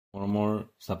মৰমৰ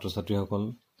ছাত্ৰ-ছাত্ৰীসকল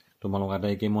তোমালোক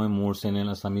আটাইকে মই মোৰ চেনেল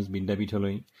আছামিজ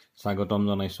বিদ্যাপীঠলৈ স্বাগতম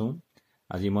জনাইছো।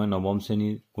 আজি মই নৱম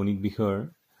শ্ৰেণীৰ গণিত বিষয়ৰ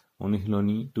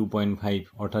অনুশীলনী 2.5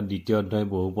 অৰ্থাৎ দ্বিতীয় অধ্যায়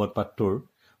বহুপদ পাঠটোৰ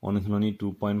অনুশীলনী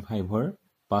 2.5 ৰ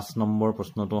 5 নম্বৰ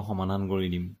প্ৰশ্নটো সমাধান কৰি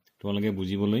দিম। তোমালোকে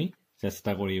বুজিবলৈ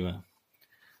চেষ্টা কৰিবা।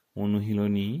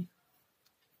 অনুশীলনী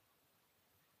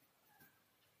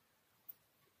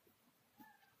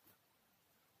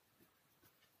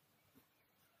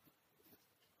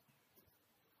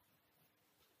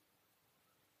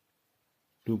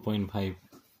 2.5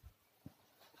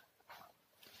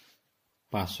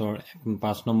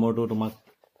 5 নম্বৰটো তোমাক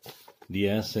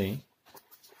দিয়া আছে।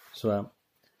 চোৱা,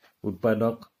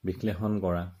 উৎপাদক বিশ্লেষণ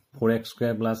কৰা। 4x²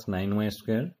 +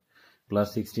 9y² +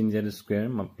 16z²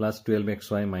 +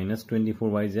 12xy -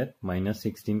 24yz -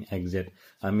 16xz।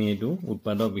 আমি এইটো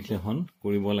উৎপাদক বিশ্লেষণ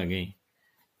কৰিব লাগে।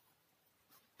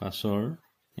 5ৰ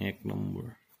 1 নম্বৰ।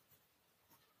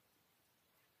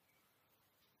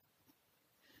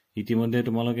 ইতিমধ্যে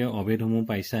তোমালোকে অভেদসমূহ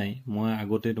পাইছাই। মই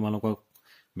আগতে তোমালোকক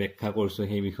ব্যাখ্যা কৰিছো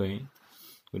সেই বিষয়ে।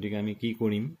 গতিকে আমি কি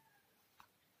কৰিম?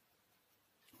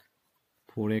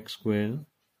 4x²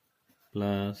 +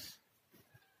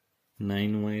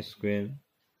 9y²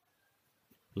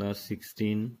 +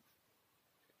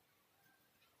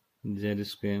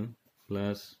 16z² +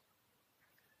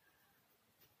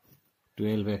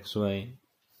 12xy -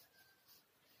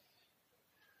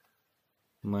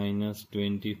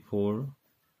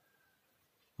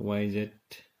 24yz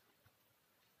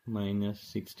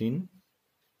 - 16xz।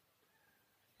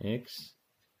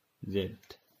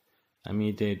 আমি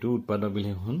এতিয়া এইটো উৎপাদক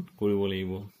বিশ্লেষণ কৰিব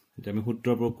লাগিব। এতিয়া আমি সূত্ৰ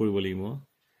প্ৰয়োগ কৰিব লাগিব।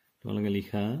 তোমালোকে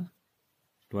লিখা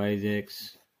 2x²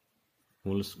 +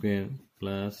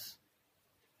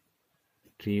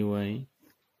 3y²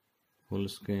 +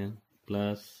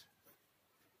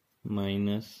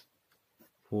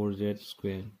 -4z²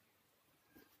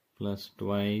 +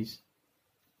 twice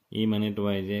a মানে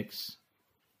 2x,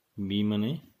 b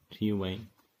মানে 3y,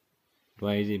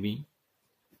 twice ab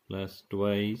plus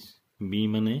twice b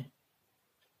মানে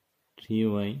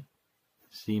 3y,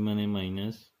 c মানে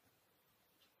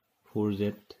 -4z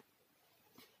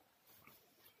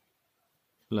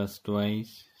plus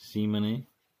twice c মানে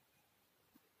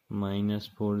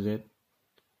 -4z,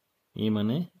 a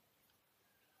মানে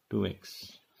 2x।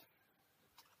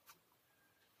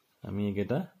 আমি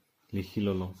এটা লিখি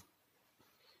ললো।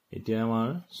 এতিয়া আমাৰ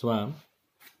চোৱা,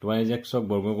 2x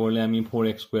বৰ্গ কৰিলে আমি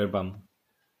 4x² পাম,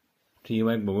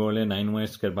 3y বৰ্গ কৰিলে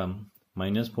 9y² পাম,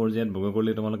 -4z বৰ্গ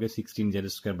কৰিলে তোমালোকে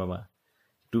 16z² পাবা,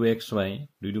 2xy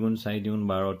 2 × 4 =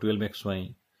 12, 12xy,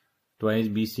 twice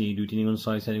bc 2 × 3 =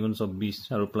 6, 4 × 24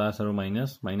 আৰু প্লাছ আৰু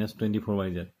মাইনাছ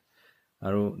 -24yz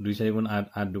আৰু 2 4 × 8,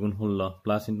 8 2 × 16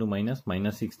 প্লাছ ইনটু মাইনাছ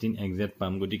 -16xz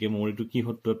পাম। গতিকে মোৰ এইটো কি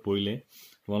সূত্ৰত পৰিলে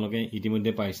তোমালোকে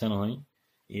ইতিমধ্যে পাইছা নহয়।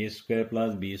 a² +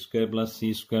 b² + c²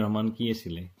 সমান কি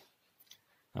আছিলে?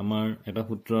 আমাৰ এটা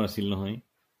সূত্ৰ আছিল নহয়,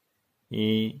 a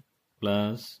 +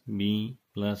 b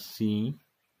 + c²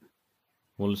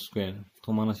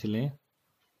 সমান আছিলে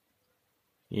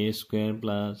a² +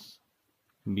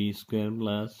 b² +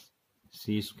 c²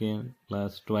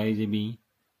 + twice ab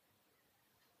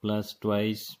 +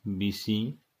 twice bc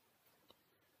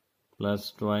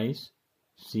 + twice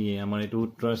ca। আমাৰ এইটো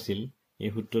সূত্ৰ আছিল।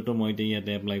 এই সূত্ৰটো মই এতিয়া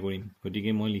ইয়াতে এপ্লাই কৰিম।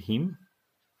 গতিকে মই লিখিম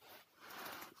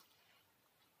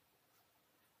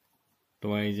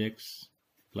 2x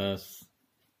 +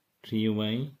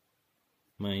 3y -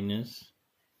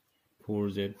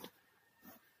 4z²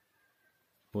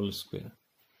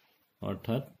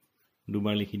 অৰ্থাৎ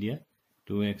দুবাৰ লিখি দিয়া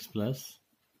 2x +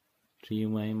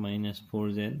 3y -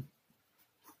 4z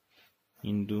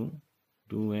into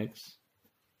 2x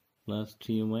 +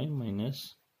 3y -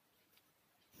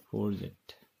 4z।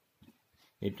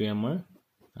 এইটোৱে আমাৰ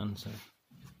আনসাৰ।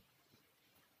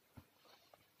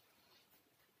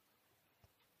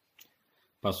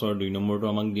 পাছৰ 2 নম্বৰটো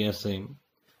আমাক দিয়া আছে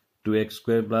 2x²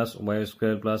 + y²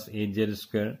 +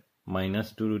 8z² -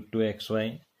 2√2xy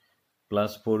 +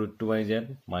 4√2yz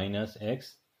 -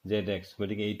 xzx।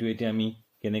 গতিকে এইটো এতিয়া আমি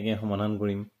কেনেকৈ সমাধান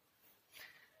কৰিম?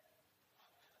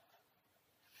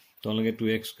 তোমালোকে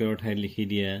 2x² ঠাইত লিখি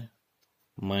দিয়া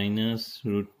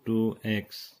 -√2x²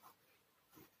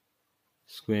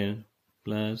 +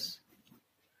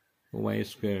 y²।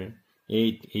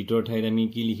 8ৰ ঠাইত আমি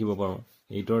কি লিখিব পাৰোঁ?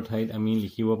 8ৰ ঠাইত আমি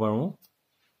লিখিব পাৰোঁ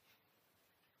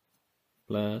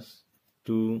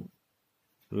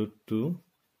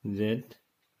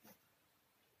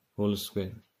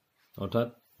 +2√2z² অৰ্থাৎ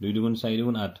 2 2 × 4 =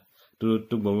 8,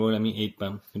 2√2 বৰ্গ কৰিলে আমি 8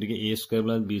 পাম। গতিকে a² +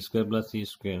 b² +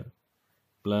 c²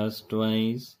 plus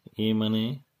twice a মানে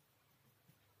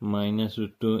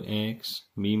 -√2x,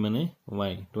 b মানে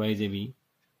y, twice ab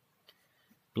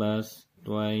plus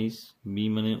twice b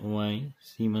মানে y, c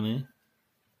মানে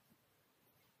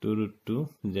 2 root 2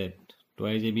 z,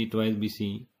 twice ab twice bc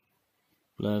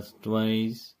plus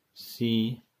twice c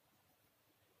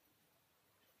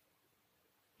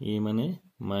a মানে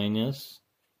minus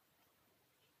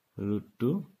root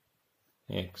 2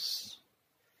 x,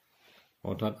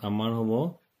 অর্থাৎ আমাৰ হ'ব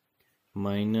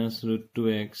minus root 2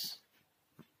 x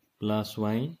plus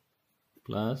y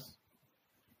plus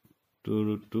 2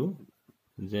 root 2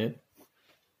 z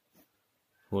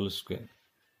whole square.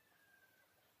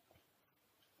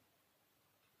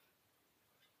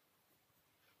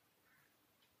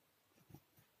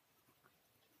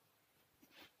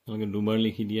 আপোনালোকে দুবাৰ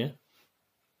লিখি দিয়া।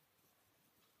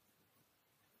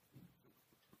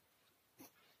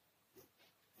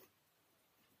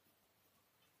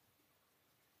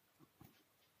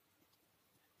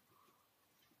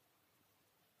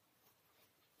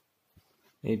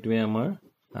 এইটোৱে আমাৰ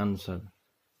আনসাৰ।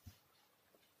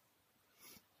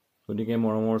 গতিকে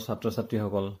মৰমৰ ছাত্ৰ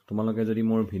ছাত্ৰীসকল, তোমালোকে যদি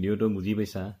মোৰ ভিডিঅ'টো বুজি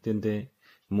পাইছা তেন্তে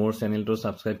মোৰ চেনেলটো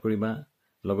ছাবস্ক্ৰাইব কৰিবা,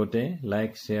 লগতে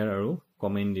লাইক, শ্বেয়াৰ আৰু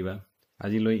কমেণ্ট দিবা।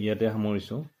 আজিলৈ ইয়াতে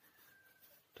সামৰিছোঁ।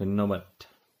 ধন্যবাদ।